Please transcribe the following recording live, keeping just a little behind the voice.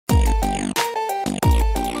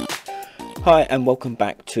Hi and welcome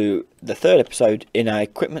back to the third episode in our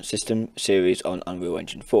equipment system series on Unreal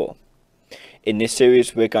Engine 4. In this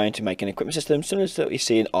series we're going to make an equipment system similar to what we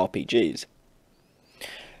see in RPGs.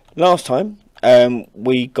 Last time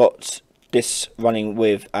we got this running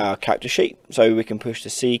with our character sheet, so we can push the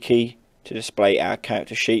C key to display our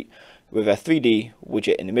character sheet with a 3D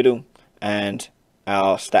widget in the middle and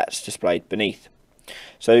our stats displayed beneath.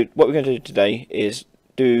 So what we're going to do today is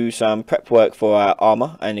do some prep work for our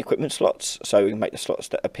armor and equipment slots, so we can make the slots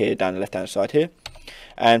that appear down the left hand side here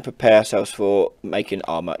and prepare ourselves for making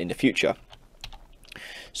armor in the future.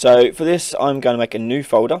 So for this I'm going to make a new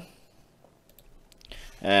folder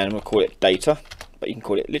and we'll call it data, but you can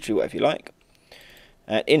call it literally whatever you like.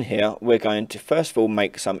 And in here we're going to first of all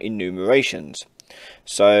make some enumerations.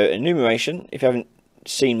 So enumeration, if you haven't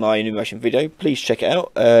seen my enumeration video, please check it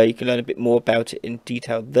out. You can learn a bit more about it in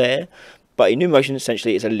detail there. But enumeration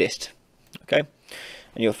essentially is a list, okay?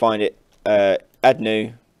 And you'll find it add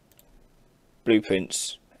new,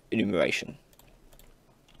 blueprints, enumeration.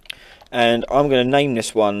 And I'm going to name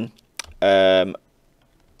this one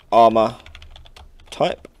armor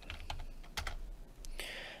type.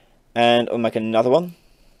 And I'll make another one.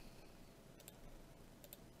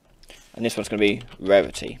 And this one's going to be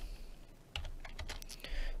rarity.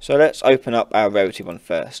 So let's open up our rarity one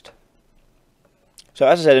first. So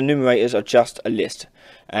as I said, enumerators are just a list,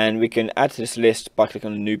 and we can add to this list by clicking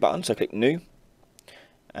on the new button. So click new,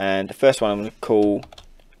 and the first one I'm going to call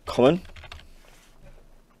common,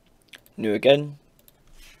 new again,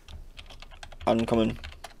 uncommon,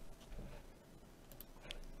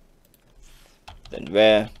 then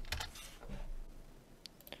rare,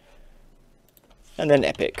 and then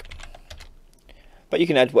epic. But you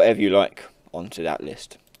can add whatever you like onto that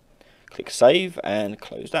list. Click save and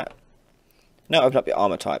close that. Now open up your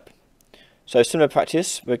armor type. So similar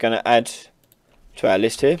practice, we're going to add to our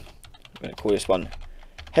list here. We're going to call this one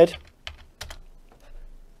head,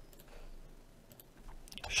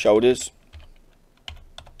 shoulders,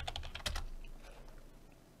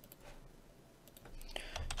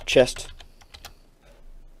 chest,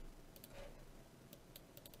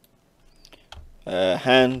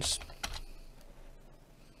 hands,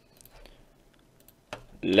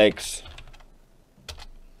 legs,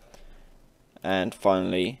 and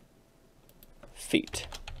finally feet.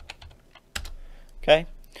 Okay,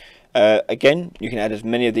 again you can add as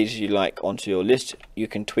many of these as you like onto your list. You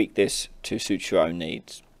can tweak this to suit your own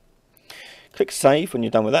needs. Click save when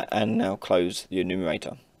you're done with that, and now close the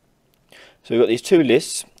enumerator. So we've got these two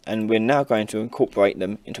lists, and we're now going to incorporate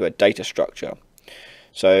them into a data structure.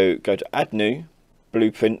 So go to add new,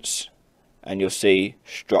 blueprints, and you'll see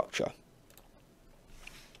structure,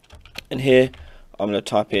 and here I'm going to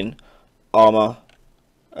type in armor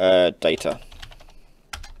data.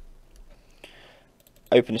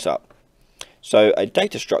 Open this up. So a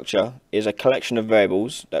data structure is a collection of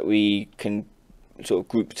variables that we can sort of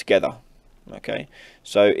group together. Okay,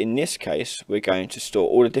 so in this case we're going to store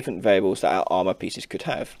all the different variables that our armor pieces could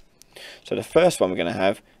have. So the first one we're going to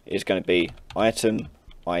have is going to be item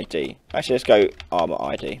ID. Actually, let's go armor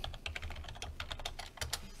ID,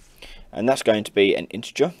 and that's going to be an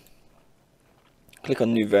integer. Click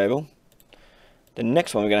on new variable. The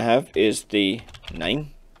next one we're going to have is the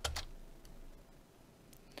name,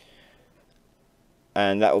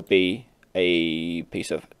 and that will be a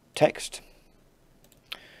piece of text.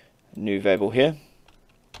 New variable here.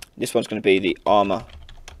 This one's going to be the armor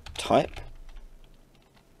type,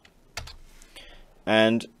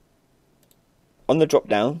 and on the drop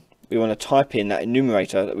down we want to type in that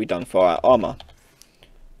enumerator that we've done for our armor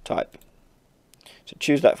type. So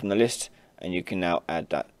choose that from the list, and you can now add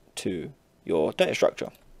that to your data structure.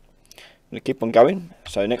 I'm going to keep on going.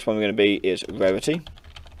 So next one we're going to be is rarity,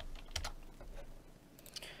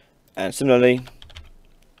 and similarly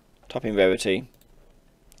type in rarity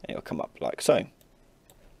and it'll come up like so.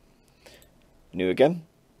 New again,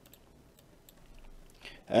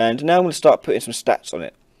 and now I'm going to start putting some stats on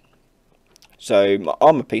it. So my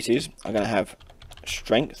armor pieces are going to have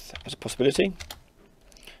strength as a possibility,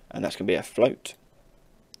 and that's going to be a float,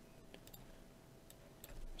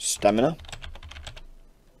 stamina,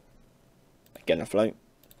 again a float,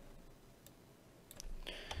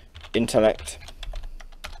 intellect,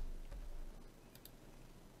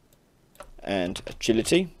 and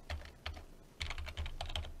agility.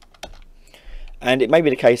 And it may be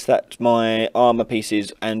the case that my armor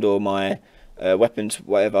pieces and or my weapons,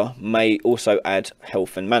 whatever, may also add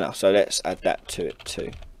health and mana, so let's add that to it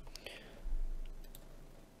too.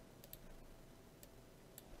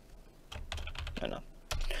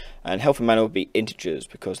 And health and mana will be integers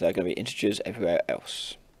because they're going to be integers everywhere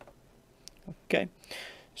else. Okay,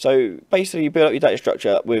 So basically, you build up your data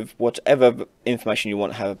structure with whatever information you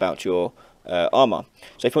want to have about your armor.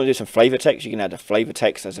 So if you want to do some flavor text, you can add a flavor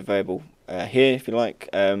text as a variable here if you like.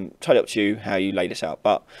 Totally up to you how you lay this out.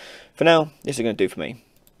 But for now, this is going to do for me.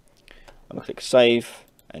 I'm going to click save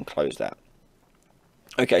and close that.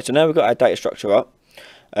 Okay, so now we've got our data structure up.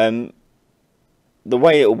 The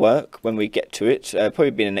way it will work when we get to it, probably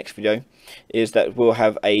be in the next video, is that we'll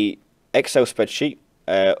have a Excel spreadsheet,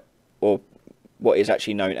 or what is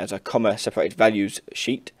actually known as a comma separated values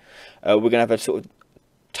sheet. We're going to have a sort of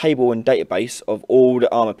table and database of all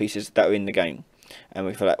the armor pieces that are in the game, and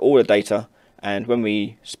we fill out all the data, and when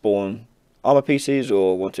we spawn armor pieces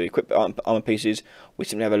or want to equip armor pieces, we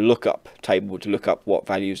simply have a lookup table to look up what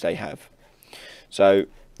values they have. So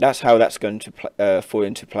that's how that's going to fall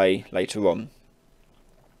into play later on.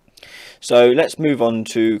 So let's move on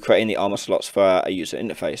to creating the armor slots for our user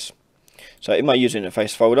interface. So in my user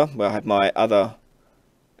interface folder, where I have my other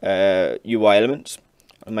UI elements,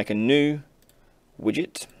 I'll make a new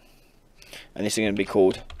widget, and this is going to be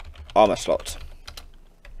called Armour Slot.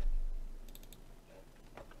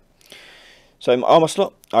 So in my Armour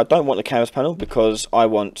Slot, I don't want the canvas panel because I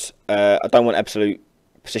don't want absolute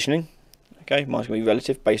positioning. Okay, mine's going to be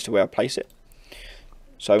relative based on where I place it.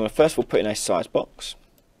 So I'm going to first of all put in a size box,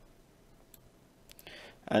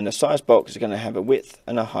 and the size box is going to have a width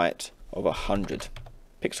and a height of 100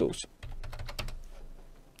 pixels.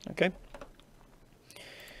 Okay.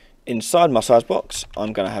 Inside my size box,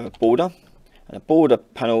 I'm going to have a border, and a border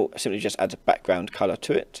panel simply just adds a background color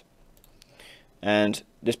to it. And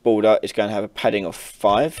this border is going to have a padding of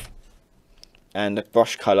 5, and the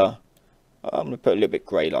brush color, I'm going to put a little bit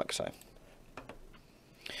grey like so.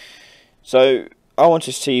 So I want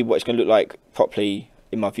to see what it's going to look like properly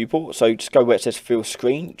in my viewport. So just go where it says fill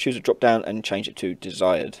screen, choose a drop down and change it to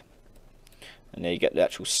desired. And there you get the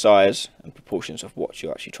actual size and proportions of what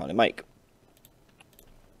you're actually trying to make.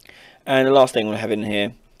 And the last thing we'll have in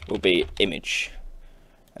here will be image,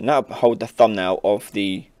 and that'll hold the thumbnail of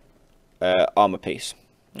the armor piece.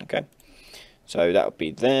 Okay, so that will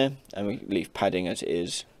be there, and we leave padding as it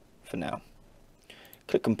is for now.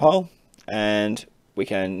 Click compile, and we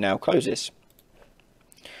can now close this.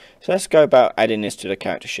 So let's go about adding this to the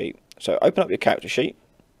character sheet. So open up your character sheet.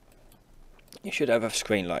 You should have a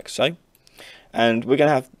screen like so, and we're going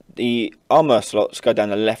to have the armor slots go down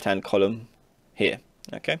the left hand column here.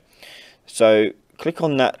 Okay, so click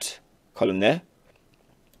on that column there,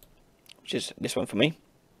 which is this one for me,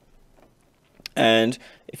 and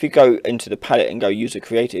if you go into the palette and go user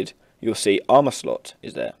created, you'll see armor slot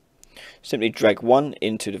is there. Simply drag one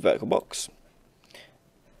into the vertical box,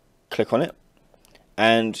 click on it,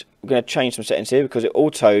 and we're going to change some settings here because it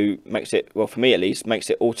auto makes it, well for me at least, makes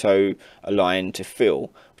it auto align to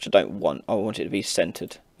fill, which I don't want. I want it to be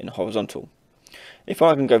centered in horizontal. If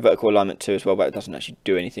I can go vertical alignment too as well, but it doesn't actually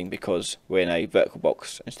do anything because we're in a vertical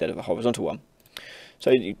box instead of a horizontal one.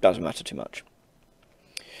 So it doesn't matter too much.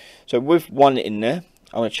 So with one in there,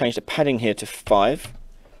 I'm going to change the padding here to 5.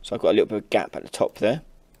 So I've got a little bit of a gap at the top there,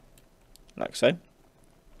 like so.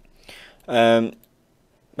 But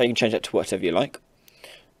you can change that to whatever you like.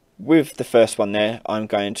 With the first one there, I'm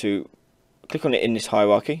going to click on it in this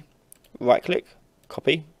hierarchy, right click,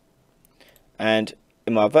 copy, and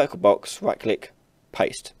in my vertical box, right click,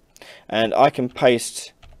 paste. And I can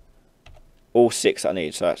paste all 6 that I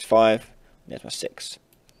need, so that's 5, and there's my 6.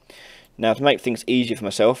 Now to make things easier for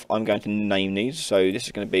myself, I'm going to name these. So this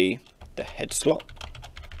is going to be the head slot.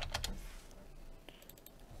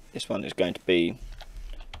 This one is going to be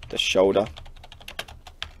the shoulder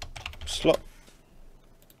slot,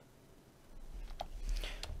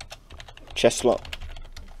 chest slot,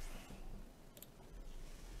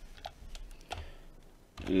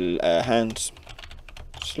 hands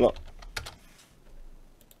slot,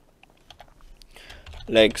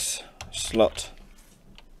 legs slot,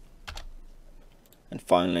 and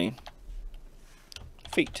finally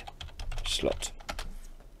feet slot.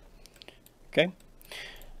 Okay,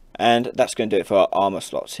 and that's going to do it for our armor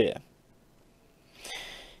slots here.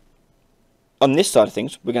 On this side of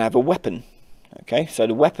things, we're going to have a weapon. Okay, so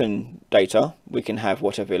the weapon data, we can have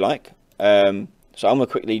whatever we like. So I'm going to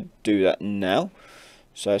quickly do that now.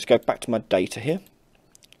 So let's go back to my data here.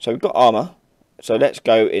 So we've got armor, so let's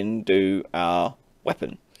go and do our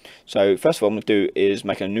weapon. So first of all, I'm going to do is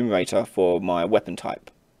make an enumerator for my weapon type.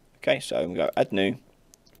 Okay, so I'm going to go add new,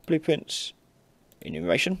 blueprints,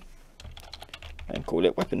 enumeration, and call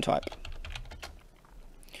it weapon type.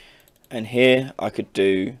 And here I could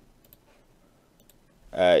do,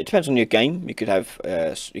 it depends on your game. You could have,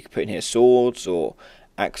 you could put in here swords or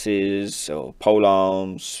axes or pole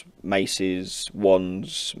arms, maces,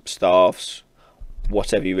 wands, staffs,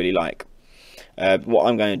 whatever you really like. What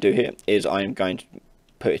I'm going to do here is I'm going to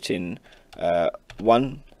put it in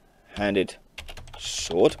one-handed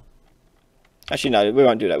sword. Actually, no, we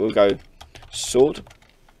won't do that. We'll go sword,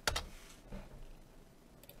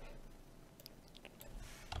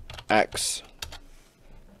 axe,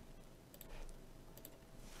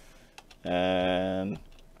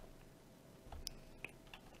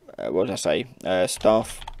 what did I say?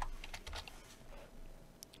 Staff,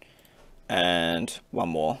 and one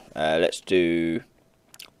more. Let's do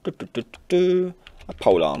a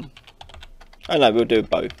polearm. Oh no, we'll do a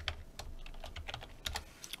bow.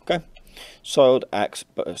 Okay, sword, axe,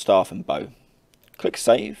 staff, and bow. Click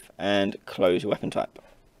save and close your weapon type.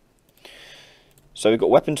 So we've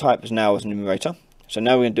got weapon type now as an enumerator. So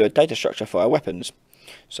now we're going to do a data structure for our weapons.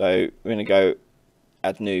 So we're going to go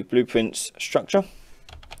add new blueprints structure,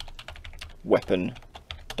 weapon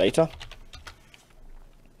data,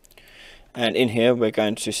 and in here we're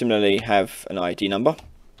going to similarly have an ID number,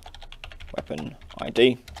 weapon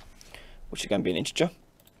ID, which is going to be an integer,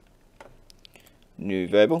 new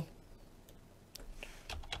variable,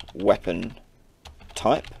 weapon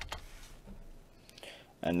type,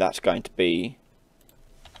 and that's going to be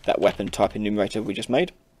that weapon type enumerator we just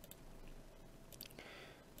made.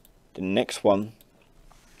 The next one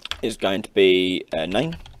is going to be a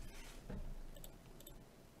name,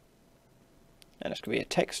 and it's going to be a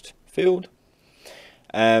text field.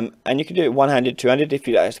 And you can do it one-handed, two-handed. If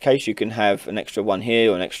that's the case, you can have an extra one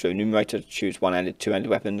here or an extra enumerator to choose one-handed, two-handed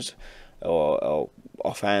weapons, or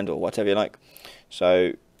offhand, or whatever you like.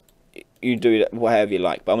 So you do it whatever you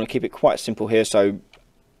like, but I'm going to keep it quite simple here so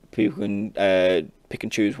people can pick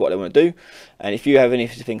and choose what they want to do. And if you have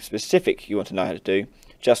anything specific you want to know how to do,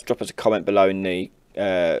 just drop us a comment below in the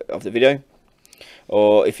of the video,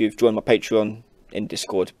 or if you've joined my Patreon in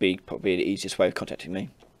Discord, be probably the easiest way of contacting me.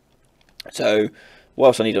 So what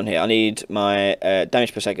else I need on here? I need my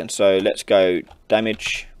damage per second. So let's go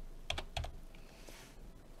damage.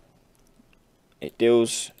 It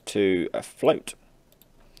deals to a float,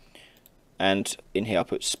 and in here I'll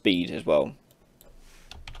put speed as well,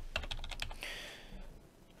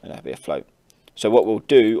 and that'll be a float. So what we'll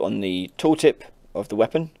do on the tooltip of the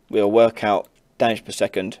weapon, we'll work out damage per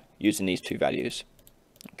second using these two values.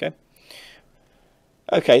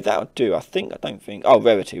 Okay, that'll do. I don't think. Oh,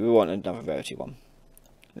 rarity. We want another rarity one.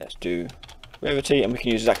 Let's do rarity, and we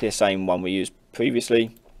can use exactly the same one we used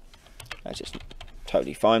previously. That's just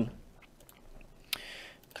totally fine.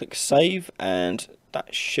 Click save, and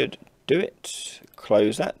that should do it.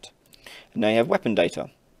 Close that, and now you have weapon data.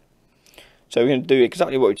 So we're going to do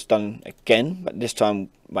exactly what we've just done again, but this time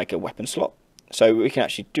make a weapon slot. So we can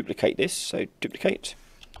actually duplicate this. So duplicate,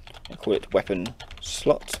 and call it weapon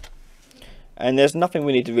slot. And there's nothing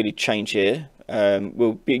we need to really change here.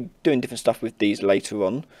 We'll be doing different stuff with these later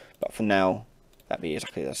on, but for now that'll be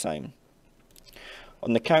exactly the same.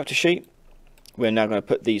 On the character sheet, we're now going to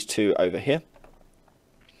put these two over here,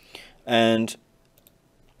 and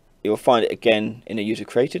you'll find it again in a user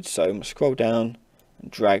created. So I'm going to scroll down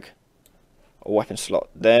and drag a weapon slot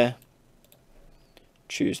there,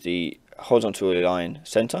 choose the horizontal line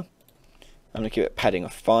center. I'm going to give it padding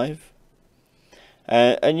of 5.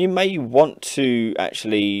 And you may want to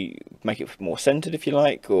actually make it more centered if you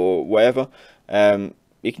like, or wherever.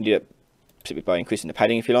 You can do it simply by increasing the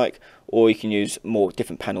padding if you like, or you can use more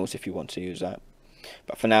different panels if you want to use that.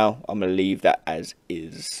 But for now, I'm going to leave that as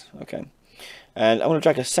is. Okay, and I'm going to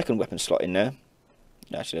drag a second weapon slot in there.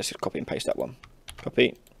 Actually, let's just copy and paste that one.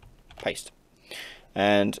 Copy, paste,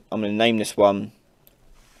 and I'm going to name this one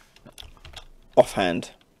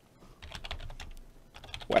offhand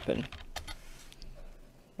weapon.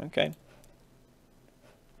 Okay,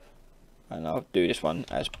 and I'll do this one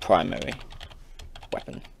as primary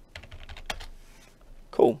weapon.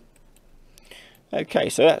 Cool. Okay,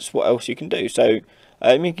 so that's what else you can do. So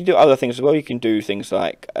you can do other things as well. You can do things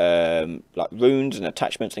like runes and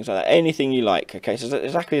attachments, things like that. Anything you like. Okay, so it's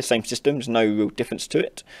exactly the same system. There's no real difference to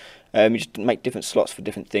it. You just make different slots for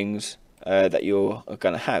different things that you're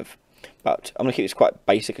going to have. But I'm going to keep this quite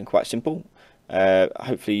basic and quite simple.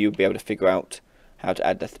 Hopefully you'll be able to figure out how to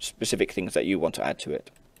add the specific things that you want to add to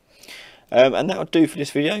it. And that'll do for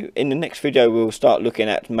this video. In the next video we'll start looking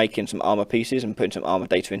at making some armor pieces and putting some armor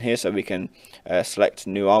data in here so we can select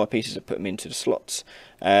new armor pieces and put them into the slots.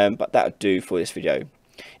 But that'll do for this video.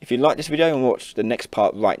 If you like this video and watch the next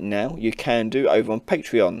part right now, you can do over on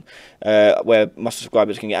Patreon, where my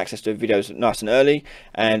subscribers can get access to videos nice and early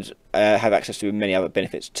and have access to many other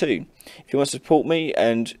benefits too. If you want to support me,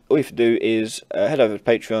 and all you have to do is head over to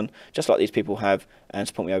Patreon, just like these people have, and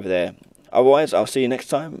support me over there. Otherwise, I'll see you next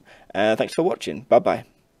time, and thanks for watching. Bye bye.